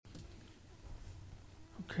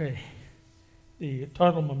Okay. The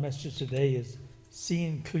title of my message today is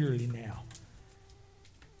Seeing Clearly Now.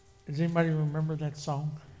 Does anybody remember that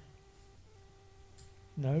song?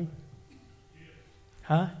 No?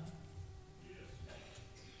 Huh?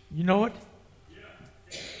 You know it?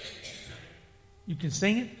 You can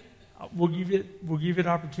sing it? We'll give it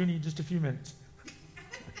opportunity in just a few minutes.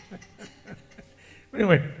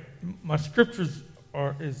 Anyway, my scriptures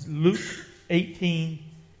is Luke 18,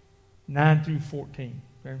 9 through 14.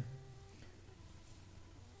 Okay?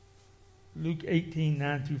 Luke 18,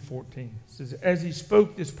 9 through 14. It says, as he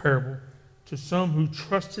spoke this parable to some who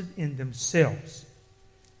trusted in themselves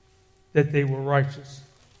that they were righteous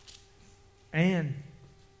and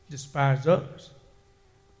despised others.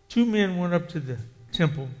 Two men went up to the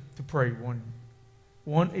temple to pray, one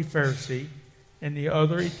a Pharisee and the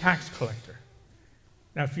other a tax collector.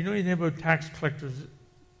 Now, if you know anything about tax collectors,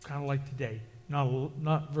 kind of like today,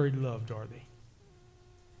 not very loved, are they?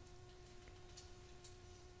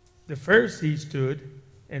 The Pharisee stood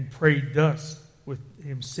and prayed thus with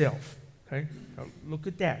himself. Okay? Now look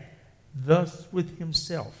at that. Thus with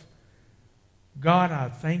himself. God, I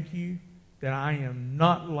thank you that I am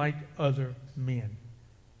not like other men.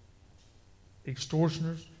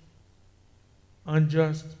 Extortioners,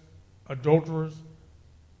 unjust, adulterers,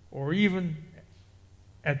 or even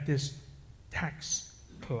at this tax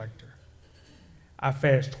collector. I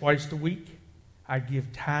fast twice a week. I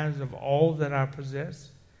give tithes of all that I possess.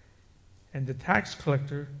 And the tax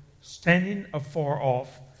collector, standing afar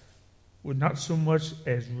off, would not so much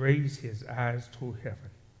as raise his eyes to heaven,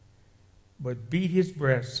 but beat his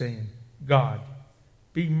breast, saying, God,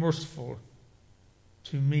 be merciful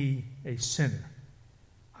to me, a sinner.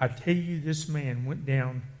 I tell you, this man went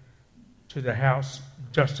down to the house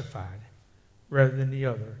justified rather than the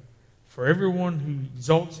other. For everyone who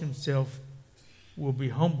exalts himself will be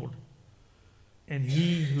humbled, and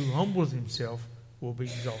he who humbles himself will be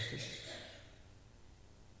exalted.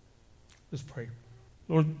 Let's pray.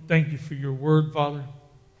 Lord, thank you for your word, Father.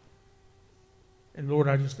 And Lord,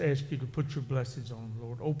 I just ask you to put your blessings on them,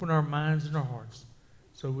 Lord. Open our minds and our hearts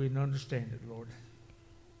so we can understand it, Lord.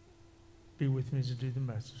 Be with me as I do the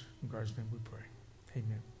message. In Christ's name we pray.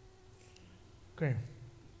 Amen. Okay.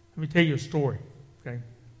 Let me tell you a story. Okay.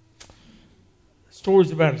 The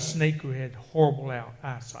story's about a snake who had horrible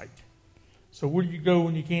eyesight. So where do you go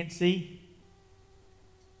when you can't see?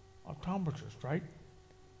 Optometrist, right?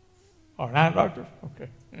 Or an eye doctor? Okay.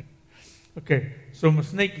 Okay. So my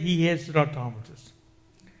snake, he heads to the optometrist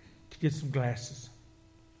to get some glasses.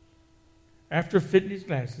 After fitting his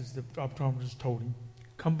glasses, the optometrist told him,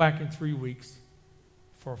 come back in 3 weeks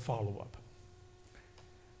for a follow-up.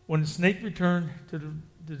 When the snake returned to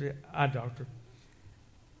the eye doctor,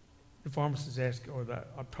 the pharmacist asked, or the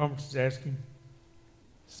optometrist asked him,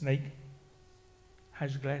 Snake,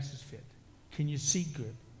 how's your glasses fit? Can you see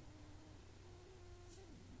good?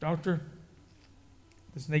 Doctor,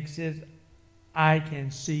 the snake says, I can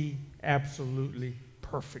see absolutely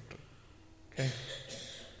perfectly. Okay?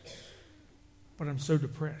 But I'm so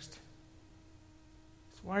depressed.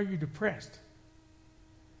 So why are you depressed?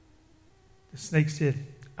 The snake said,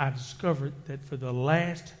 I discovered that for the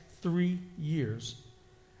last 3 years,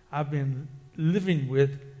 I've been living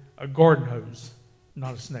with a garden hose,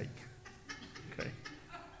 not a snake. Okay.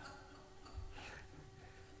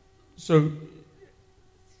 So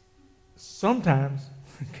sometimes,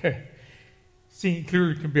 okay, seeing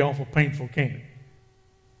clearly can be awful painful, can't it?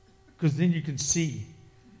 Because then you can see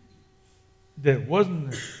that it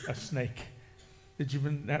wasn't a snake that you've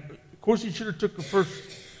been. Of course, you should have took the first.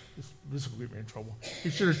 This will get me in trouble.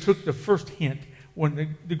 You should have took the first hint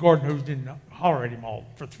when the garden hose didn't holler at him all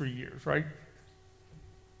for 3 years, right?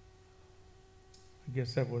 I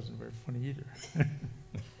guess that wasn't very funny either.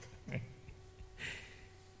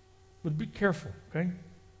 But be careful, okay?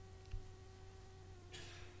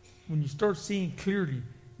 When you start seeing clearly,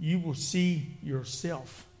 you will see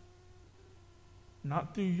yourself.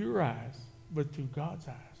 Not through your eyes, but through God's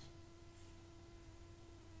eyes.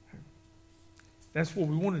 That's what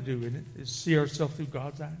we want to do, isn't it? Is see ourselves through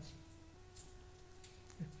God's eyes.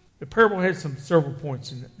 The parable has several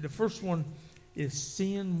points in it. The first one is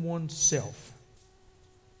seeing oneself.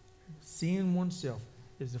 Seeing oneself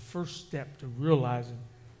is the first step to realizing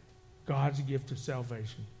God's gift of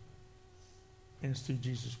salvation. And it's through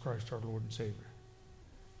Jesus Christ, our Lord and Savior.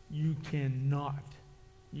 You cannot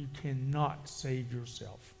save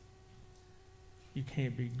yourself. You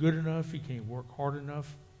can't be good enough. You can't work hard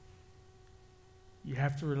enough. You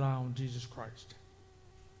have to rely on Jesus Christ.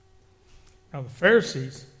 Now the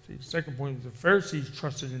Pharisees, see, the second point is the Pharisees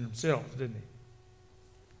trusted in themselves, didn't they?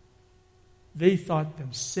 They thought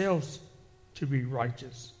themselves to be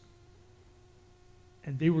righteous.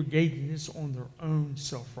 And they were gauging this on their own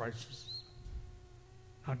self-righteousness,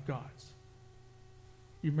 not God's.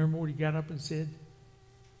 You remember what he got up and said?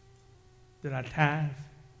 That I tithe?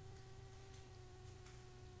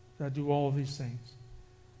 That I do all of these things?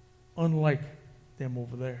 Unlike them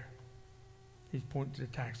over there. He's pointing to the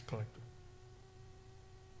tax collector.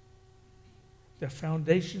 The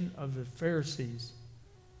foundation of the Pharisees'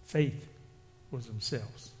 faith was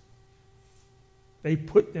themselves. They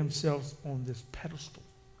put themselves on this pedestal.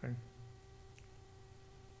 Okay?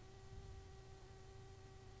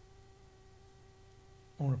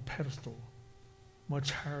 On a pedestal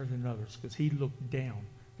much higher than others, because he looked down.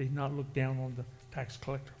 They did not look down on the tax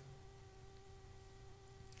collector.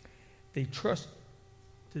 They trusted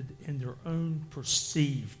in their own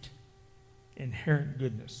perceived inherent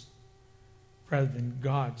goodness rather than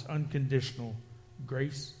God's unconditional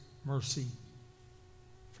grace, mercy,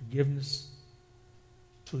 forgiveness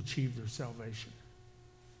to achieve their salvation.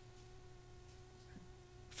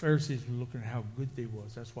 The Pharisees were looking at how good they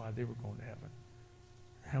was. That's why they were going to heaven.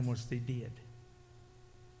 How much they did.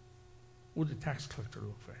 What did the tax collector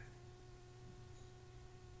look for?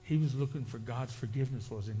 He was looking for God's forgiveness,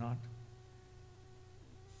 was he not?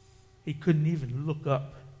 He couldn't even look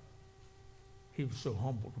up. He was so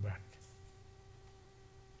humbled about it.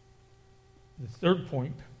 The third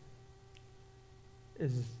point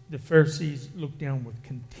is the Pharisees looked down with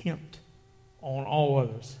contempt on all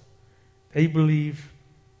others. They believed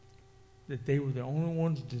that they were the only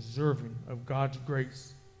ones deserving of God's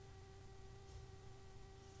grace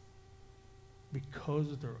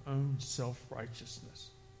because of their own self-righteousness.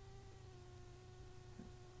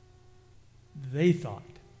 They thought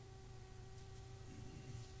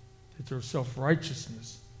that their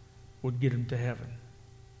self-righteousness would get them to heaven.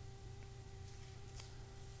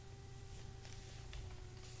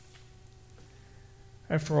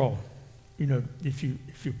 After all, if you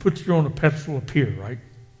put you on a pedestal up here, right?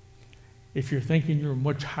 If you're thinking you're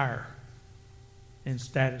much higher in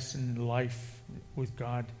status and in life with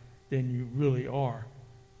God than you really are,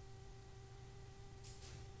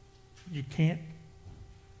 you can't.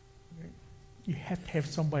 You have to have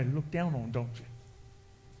somebody to look down on, don't you?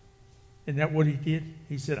 Isn't that what he did?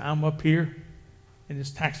 He said, I'm up here, and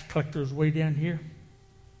this tax collector is way down here.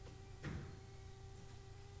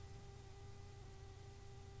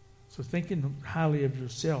 So thinking highly of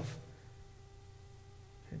yourself,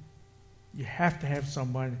 okay, you have to have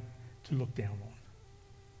somebody to look down on.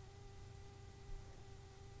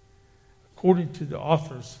 According to the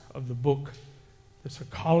authors of the book, The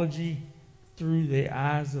Psychology Through the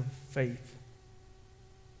Eyes of Faith,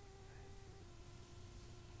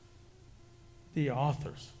 the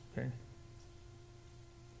authors, okay,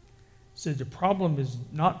 said the problem is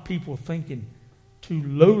not people thinking too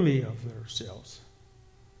lowly of themselves,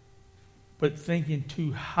 but thinking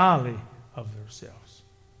too highly of themselves.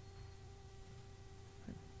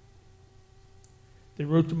 They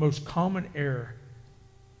wrote the most common error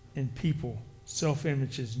in people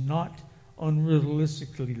self-image is not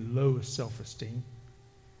unrealistically low self-esteem,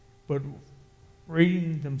 but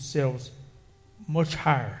rating themselves much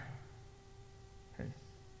higher, okay,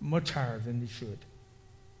 much higher than they should.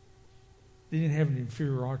 They didn't have an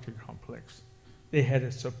inferiority complex. They had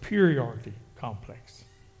a superiority complex.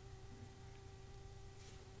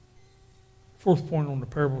 Fourth point on the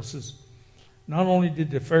parable says, not only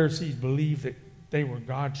did the Pharisees believe that they were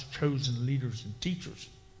God's chosen leaders and teachers,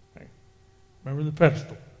 okay, remember the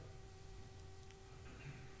pedestal,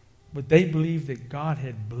 but they believed that God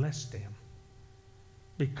had blessed them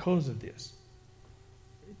because of this.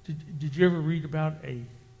 Did you ever read about a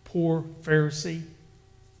poor Pharisee? Did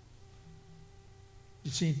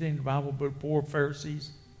you see anything in the Bible about poor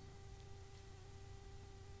Pharisees?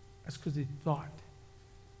 That's because they thought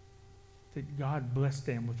that God blessed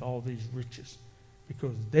them with all these riches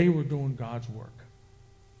because they were doing God's work.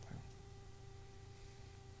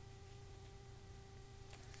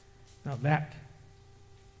 Now that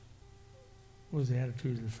was the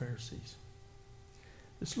attitude of the Pharisees.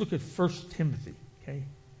 Let's look at 1 Timothy, okay?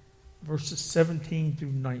 Verses 17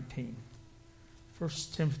 through 19. 1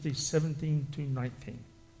 Timothy 17 through 19.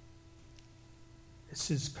 It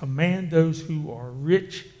says, command those who are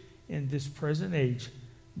rich in this present age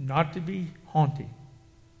not to be haughty,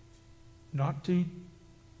 not to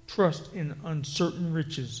trust in uncertain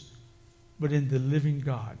riches, but in the living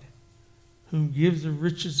God, whom gives the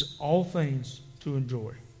riches all things to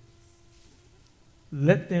enjoy.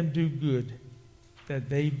 Let them do good, that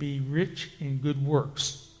they be rich in good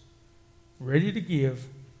works, ready to give,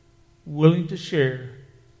 willing to share,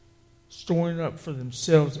 storing up for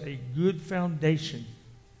themselves a good foundation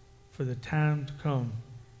for the time to come,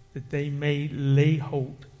 that they may lay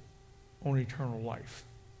hold on eternal life.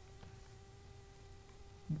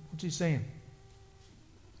 What's he saying?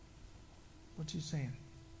 What's he saying?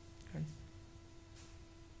 Okay.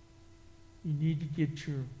 You need to get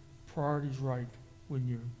your priorities right when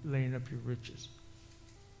you're laying up your riches.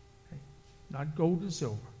 Okay. Not gold and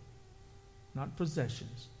silver, not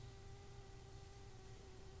possessions,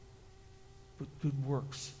 but good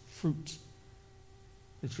works, fruits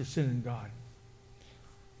that you're sending God.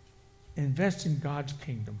 Invest in God's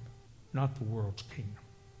kingdom, not the world's kingdom.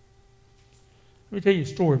 Let me tell you a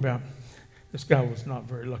story about this guy. Was not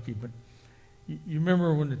very lucky, but you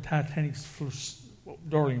remember when the Titanic first, well,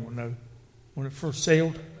 Darlene will know, when it first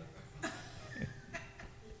sailed?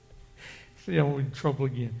 See, I'm in trouble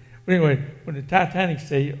again. But anyway, when the Titanic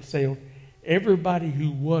sailed, everybody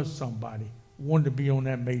who was somebody wanted to be on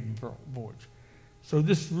that maiden voyage. So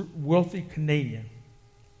this wealthy Canadian,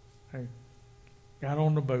 okay, got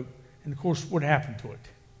on the boat, and of course, what happened to it?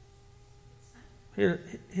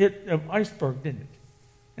 Hit an iceberg, didn't it?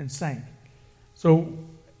 And sank. So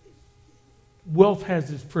wealth has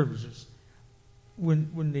its privileges.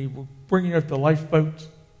 When they were bringing up the lifeboats,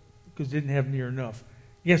 because they didn't have near enough,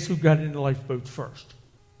 guess who got in the lifeboats first?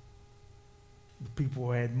 The people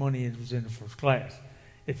who had money and was in the first class.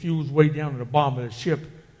 If you was way down at the bottom of the ship,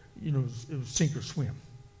 it was sink or swim.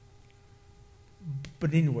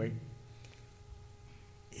 But anyway,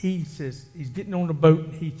 he says he's getting on the boat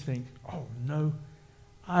and he thinks, oh no,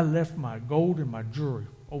 I left my gold and my jewelry,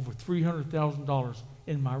 over $300,000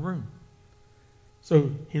 in my room.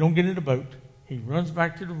 So he don't get in the boat. He runs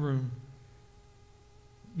back to the room,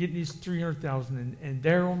 getting his $300,000, and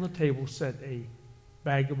there on the table sat a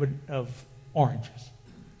bag of oranges.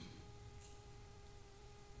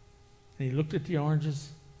 And he looked at the oranges,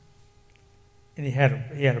 and he had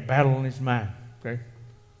a battle in his mind. Okay.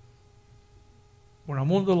 When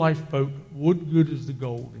I'm on the lifeboat, what good is the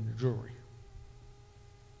gold and the jewelry?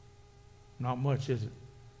 Not much, is it?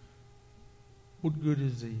 What good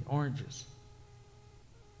is the oranges?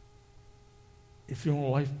 If you're on a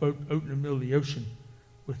lifeboat out in the middle of the ocean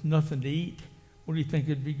with nothing to eat, what do you think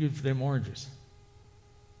would be good for them oranges?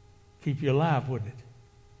 Keep you alive, wouldn't it?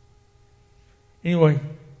 Anyway,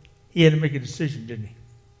 he had to make a decision, didn't he?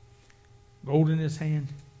 Gold in his hand,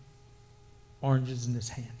 oranges in his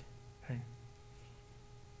hand. Okay?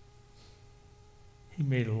 He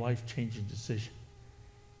made a life-changing decision.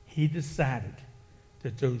 He decided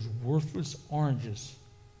that those worthless oranges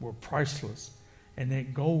were priceless and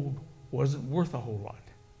that gold wasn't worth a whole lot.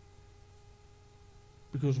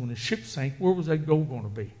 Because when the ship sank, where was that gold going to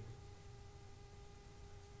be?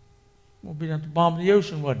 Well, being at the bottom of the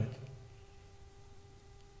ocean, wasn't it?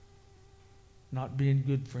 Not being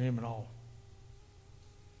good for him at all.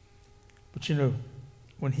 But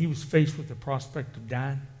when he was faced with the prospect of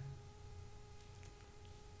dying,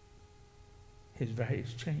 his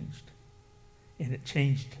values changed. And it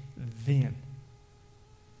changed then.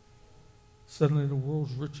 Suddenly the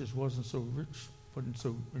world's riches wasn't so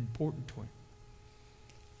important to him.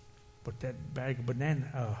 But that bag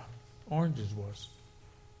of oranges was.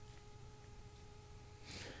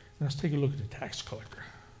 Let's take a look at the tax collector.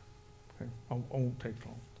 Okay? I won't take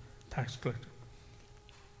long. Tax collector.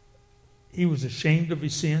 He was ashamed of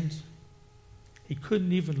his sins. He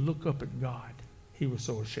couldn't even look up at God. He was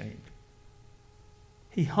so ashamed.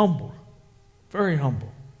 He humbled, very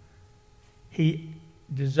humble. He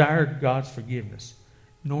desired God's forgiveness,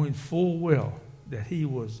 knowing full well that he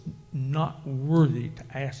was not worthy to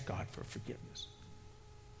ask God for forgiveness.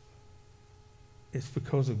 It's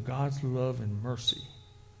because of God's love and mercy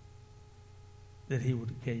that he would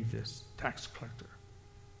have gave this tax collector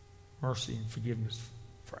mercy and forgiveness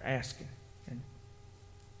for asking. Okay?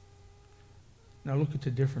 Now look at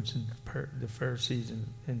the difference in the Pharisees and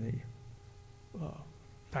the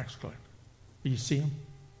tax collector. Do you see him?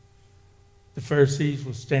 The Pharisees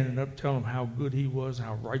was standing up telling him how good he was,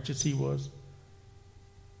 how righteous he was,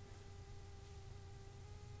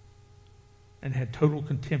 and had total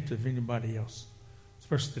contempt of anybody else,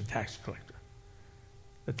 especially the tax collector.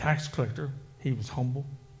 The tax collector, he was humble.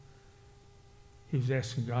 He was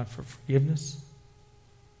asking God for forgiveness.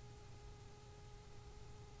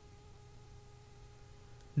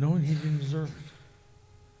 Knowing he didn't deserve it.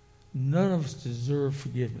 None of us deserve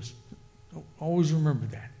forgiveness. Always remember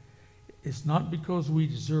that. It's not because we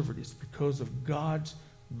deserve it. It's because of God's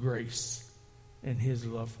grace and his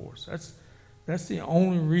love for us. That's the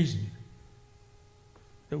only reason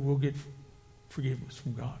that we'll get forgiveness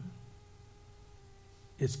from God.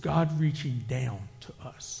 It's God reaching down to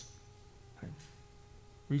us. Okay?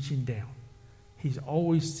 Reaching down. He's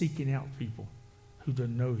always seeking out people who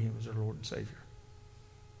doesn't know him as their Lord and Savior.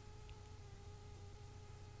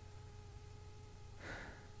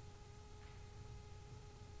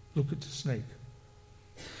 Look at the snake,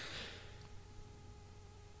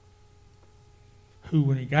 who,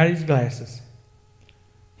 when he got his glasses,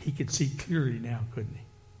 he could see clearly now, couldn't he?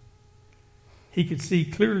 He could see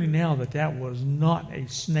clearly now that that was not a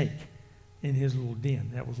snake in his little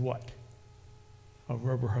den. That was what? A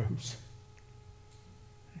rubber hose.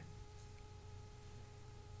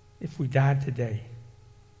 If we died today,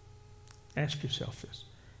 ask yourself this.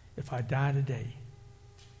 If I die today,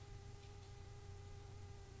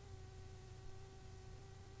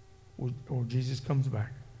 or Jesus comes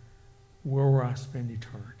back, where will I spend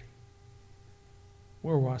eternity?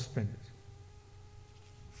 Where will I spend it?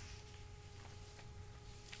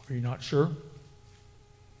 Are you not sure?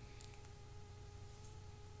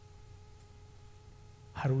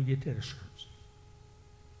 How do we get that assurance?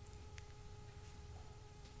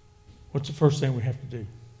 What's the first thing we have to do?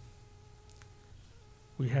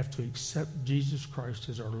 We have to accept Jesus Christ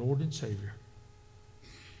as our Lord and Savior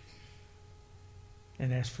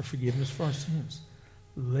and ask for forgiveness for our sins.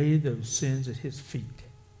 Lay those sins at his feet.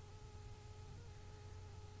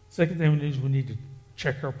 Second thing we need is we need to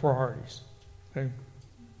check our priorities. Okay?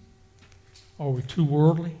 Are we too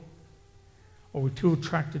worldly? Are we too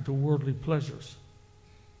attracted to worldly pleasures?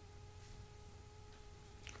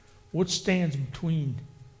 What stands between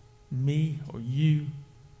me or you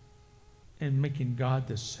and making God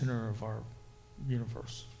the center of our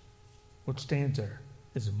universe? What stands there?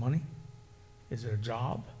 Is it money? Is it a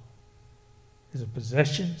job? Is it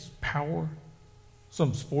possessions, power,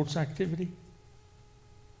 some sports activity?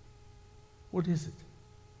 What is it?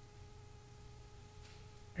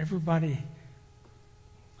 Everybody,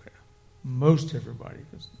 most everybody,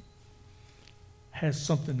 has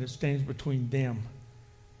something that stands between them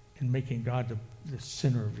and making God the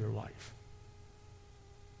center of your life.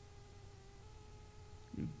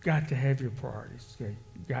 You've got to have your priorities. Okay?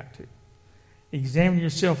 You've got to. Examine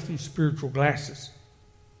yourself through spiritual glasses.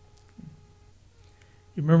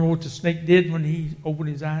 You remember what the snake did when he opened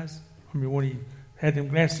his eyes? When he had them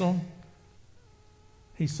glasses on?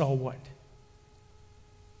 He saw what?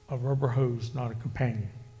 A rubber hose, not a companion.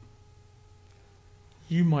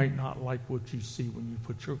 You might not like what you see when you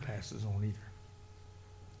put your glasses on either.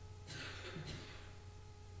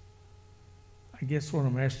 I guess what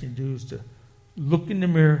I'm asking you to do is to look in the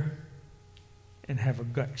mirror and have a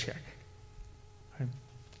gut check. Okay?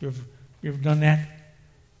 You ever done that?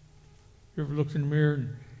 You ever looked in the mirror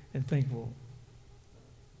and think, well,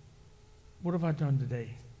 what have I done today?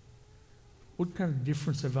 What kind of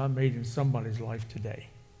difference have I made in somebody's life today?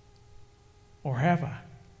 Or have I?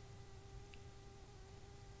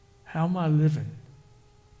 How am I living?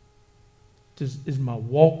 Is my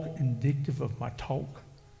walk indicative of my talk?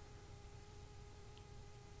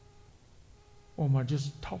 Or am I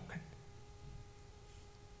just talking?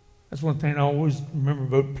 That's one thing I always remember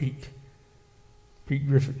about Pete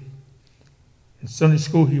Griffin. In Sunday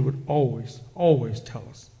school, he would always tell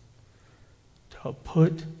us to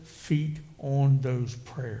put feet on those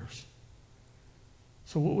prayers.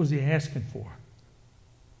 So what was he asking for?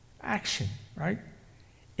 Action, right?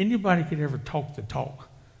 Anybody could ever talk the talk,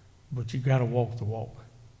 but you got to walk the walk.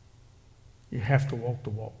 You have to walk the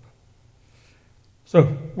walk. So,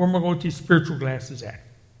 where am I going to these spiritual glasses at?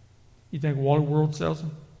 You think Wally World sells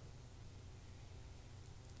them?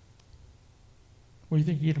 Where do you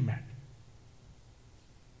think you get them at?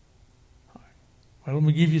 All right. Well, let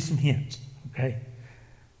me give you some hints, okay?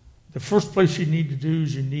 The first place you need to do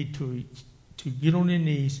is you need to get on your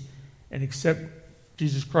knees and accept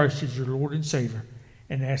Jesus Christ as your Lord and Savior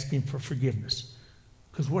and ask him for forgiveness.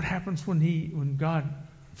 Because what happens when God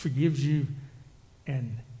forgives you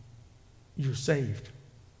and you're saved?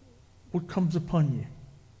 What comes upon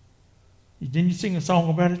you? Didn't you sing a song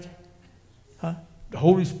about it? Huh? The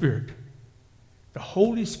Holy Spirit. The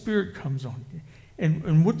Holy Spirit comes on you.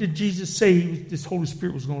 And what did Jesus say this Holy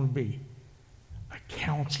Spirit was going to be? A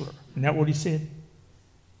counselor. Isn't that what he said?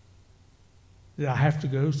 That I have to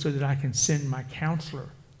go so that I can send my counselor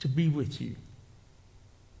to be with you.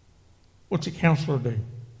 What's a counselor do?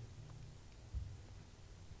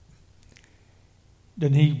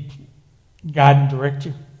 Doesn't he guide and direct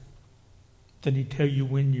you? Doesn't he tell you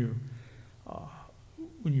when you're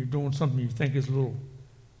doing something you think is a little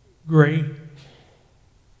gray,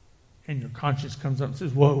 and your conscience comes up and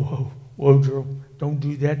says, "Whoa, Joe, don't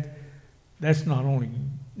do that. That's not only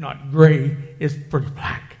not gray, it's pretty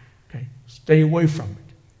black. Okay, stay away from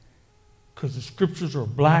it, because the scriptures are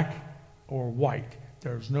black or white.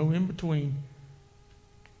 There's no in between.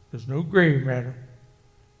 There's no gray matter."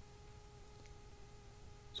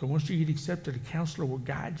 So once you get accepted, a counselor will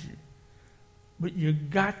guide you. But you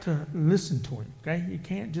got to listen to him, okay? You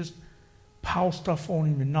can't just pile stuff on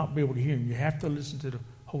him and not be able to hear him. You have to listen to the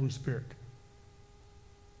Holy Spirit.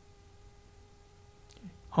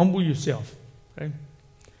 Humble yourself, okay?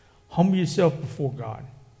 Humble yourself before God.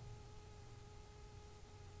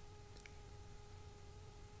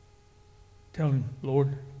 Tell him,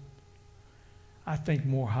 Lord, I think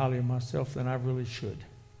more highly of myself than I really should.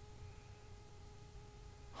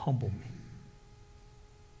 Humble me.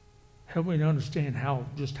 Help me to understand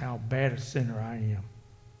just how bad a sinner I am.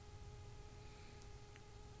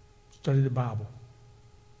 Study the Bible.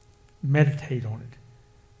 Meditate on it.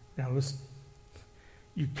 Now listen,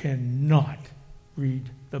 you cannot read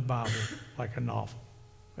the Bible like a novel.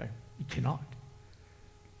 Okay? You cannot.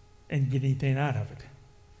 And get anything out of it.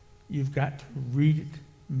 You've got to read it,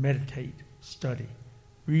 meditate, study.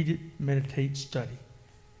 Read it, meditate, study.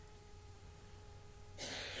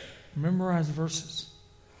 Memorize verses.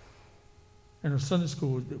 In our Sunday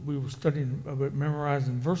school, we were studying about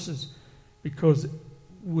memorizing verses because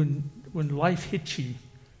when life hits you,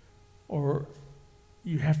 or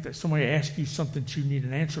you have to somebody asks you something that you need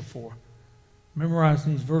an answer for,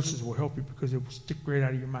 memorizing these verses will help you because it will stick right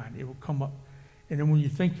out of your mind. It will come up, and then when you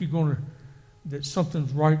think that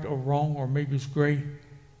something's right or wrong or maybe it's gray,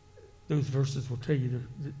 those verses will tell you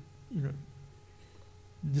that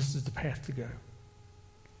this is the path to go.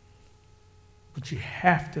 But you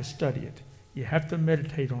have to study it. You have to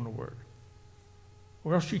meditate on the Word.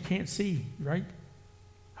 Or else you can't see, right?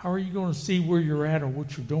 How are you going to see where you're at or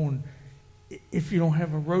what you're doing if you don't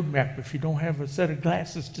have a roadmap, if you don't have a set of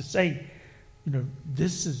glasses to say,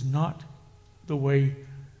 this is not the way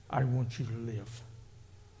I want you to live.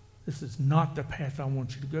 This is not the path I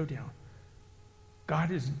want you to go down. God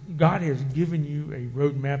has given you a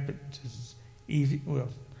roadmap that is easy,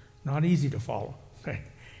 not easy to follow. Okay?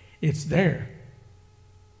 It's there.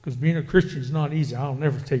 Because being a Christian is not easy. I'll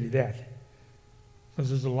never tell you that. Because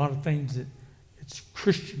there's a lot of things that it's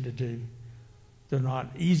Christian to do. They're not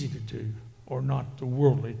easy to do or not the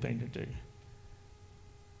worldly thing to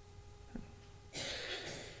do.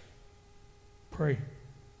 Pray.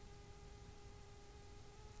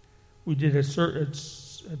 We did a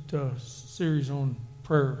series on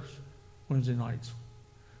prayers Wednesday nights,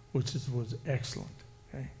 which was excellent.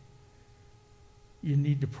 Okay? You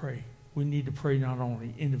need to pray. We need to pray not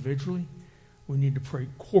only individually, we need to pray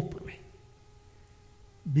corporately.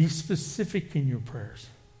 Be specific in your prayers.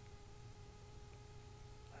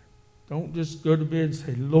 Don't just go to bed and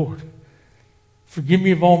say, Lord, forgive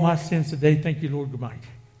me of all my sins today. Thank you, Lord. Good night.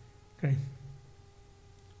 Okay?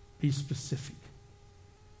 Be specific.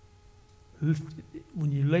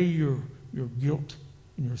 When you lay your guilt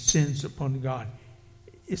and your sins upon God,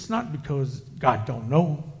 it's not because God don't know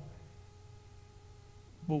them.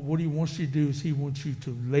 But what he wants you to do is he wants you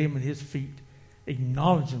to lay them at his feet,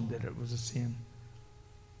 acknowledge him that it was a sin,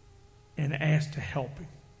 and ask to help him.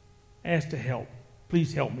 Ask to help.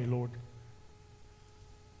 Please help me, Lord.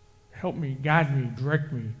 Help me, guide me,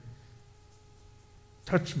 direct me,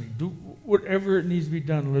 touch me. Do whatever it needs to be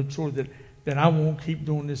done, Lord, so that I won't keep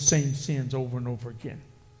doing the same sins over and over again.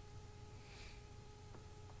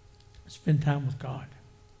 Spend time with God.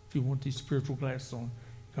 If you want these spiritual glasses on,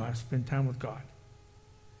 God, spend time with God.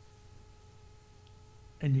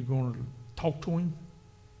 And you're going to talk to him,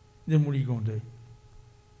 then what are you going to do?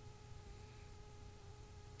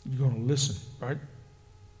 You're going to listen, right?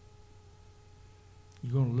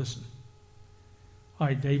 You're going to listen. All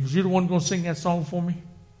right, Dave, was you the one going to sing that song for me?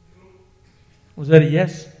 Was that a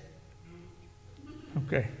yes?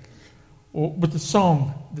 Okay. Well, but the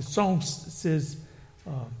song says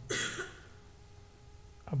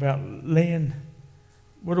about laying,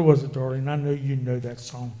 what was it, darling? I know you know that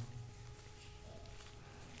song.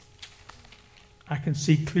 I can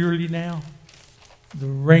see clearly now. The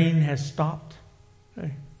rain has stopped.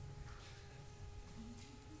 Okay.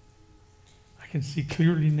 I can see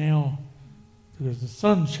clearly now because the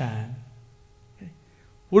sunshine. Okay.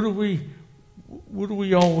 What do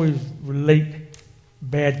we always relate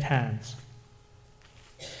bad times?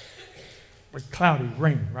 Like cloudy,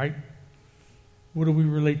 rain, right? What do we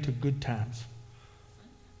relate to good times?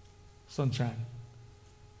 Sunshine.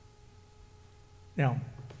 Now,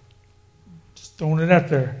 just throwing it out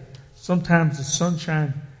there, sometimes the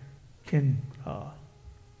sunshine can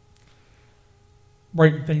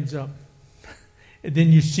brighten things up. And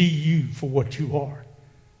then you see you for what you are.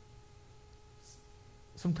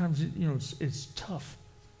 Sometimes, it's tough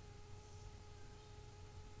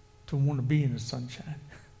to want to be in the sunshine.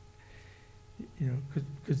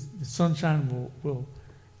 Because the sunshine will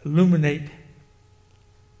illuminate,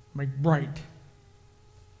 make bright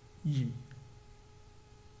you.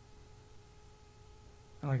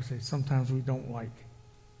 And like I say, sometimes we don't like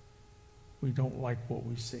what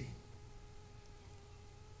we see.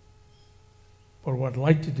 But what I'd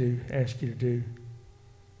like to do, ask you to do,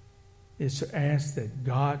 is to ask that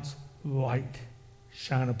God's light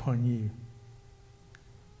shine upon you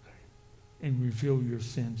and reveal your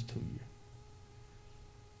sins to you.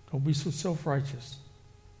 Don't be so self-righteous.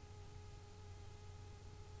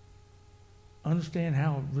 Understand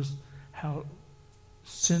how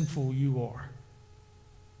sinful you are.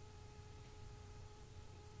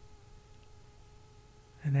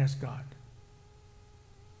 And ask God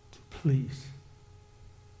to please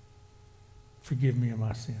forgive me of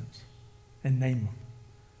my sins and name them.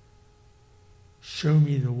 Show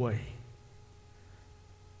me the way.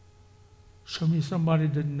 Show me somebody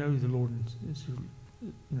that doesn't know the Lord,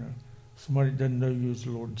 somebody that doesn't know you as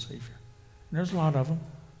the Lord and Savior. And there's a lot of them.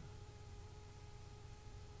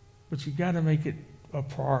 But you got to make it a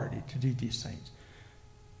priority to do these things.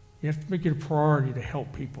 You have to make it a priority to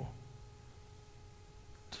help people,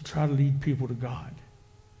 to try to lead people to God.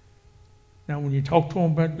 Now, when you talk to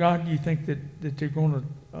them about God, you think that they're going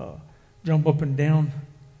to jump up and down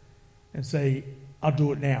and say, I'll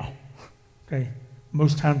do it now. Okay?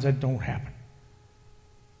 Most times that don't happen.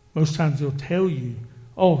 Most times they'll tell you,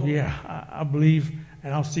 oh, yeah, I believe,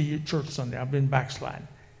 and I'll see you at church Sunday. I've been backsliding.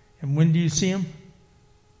 And when do you see them?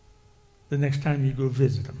 The next time you go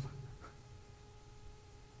visit them.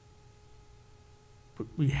 But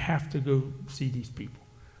we have to go see these people.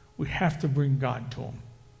 We have to bring God to them.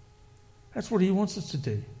 That's what he wants us to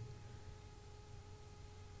do.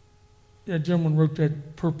 That gentleman wrote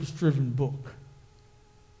that purpose-driven book.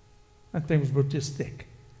 That thing was about this thick.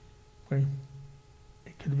 Okay?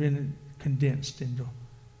 It could have been condensed into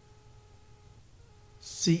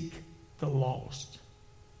seek the lost.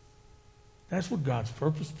 That's what God's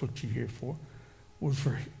purpose put you here for, was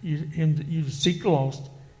for you to seek the lost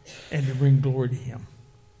and to bring glory to him.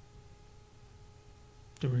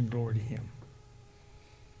 To bring glory to him.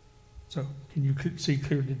 So, can you see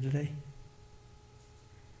clearly today?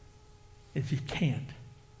 If you can't,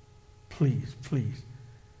 please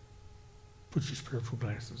put your spiritual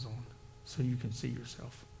glasses on so you can see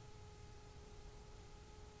yourself.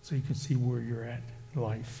 So you can see where you're at in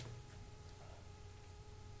life.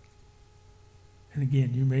 And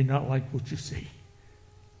again, you may not like what you see.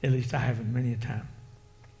 At least I haven't many a time.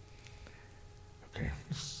 Okay,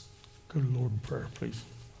 let's go to the Lord in prayer, please.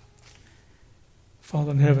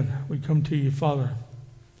 Father in heaven, we come to you, Father,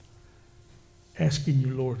 asking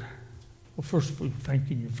you, Lord. Well, first of all,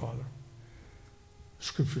 thanking you, Father. The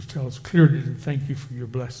scriptures tell us clearly to thank you for your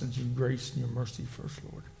blessings and grace and your mercy first,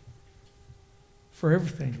 Lord. For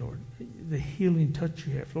everything, Lord. The healing touch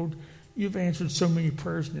you have, Lord. You've answered so many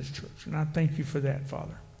prayers in this church, and I thank you for that,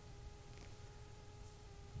 Father.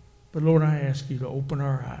 But Lord, I ask you to open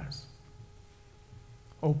our eyes,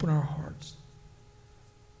 open our hearts,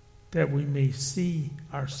 that we may see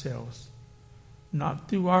ourselves, not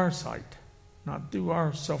through our sight, not through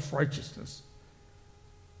our self-righteousness,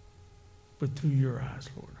 but through your eyes,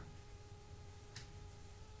 Lord.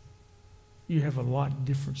 You have a lot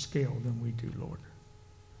different scale than we do, Lord.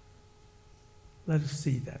 Let us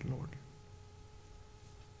see that, Lord.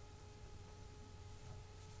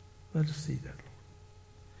 Let us see that, Lord.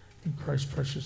 In Christ's precious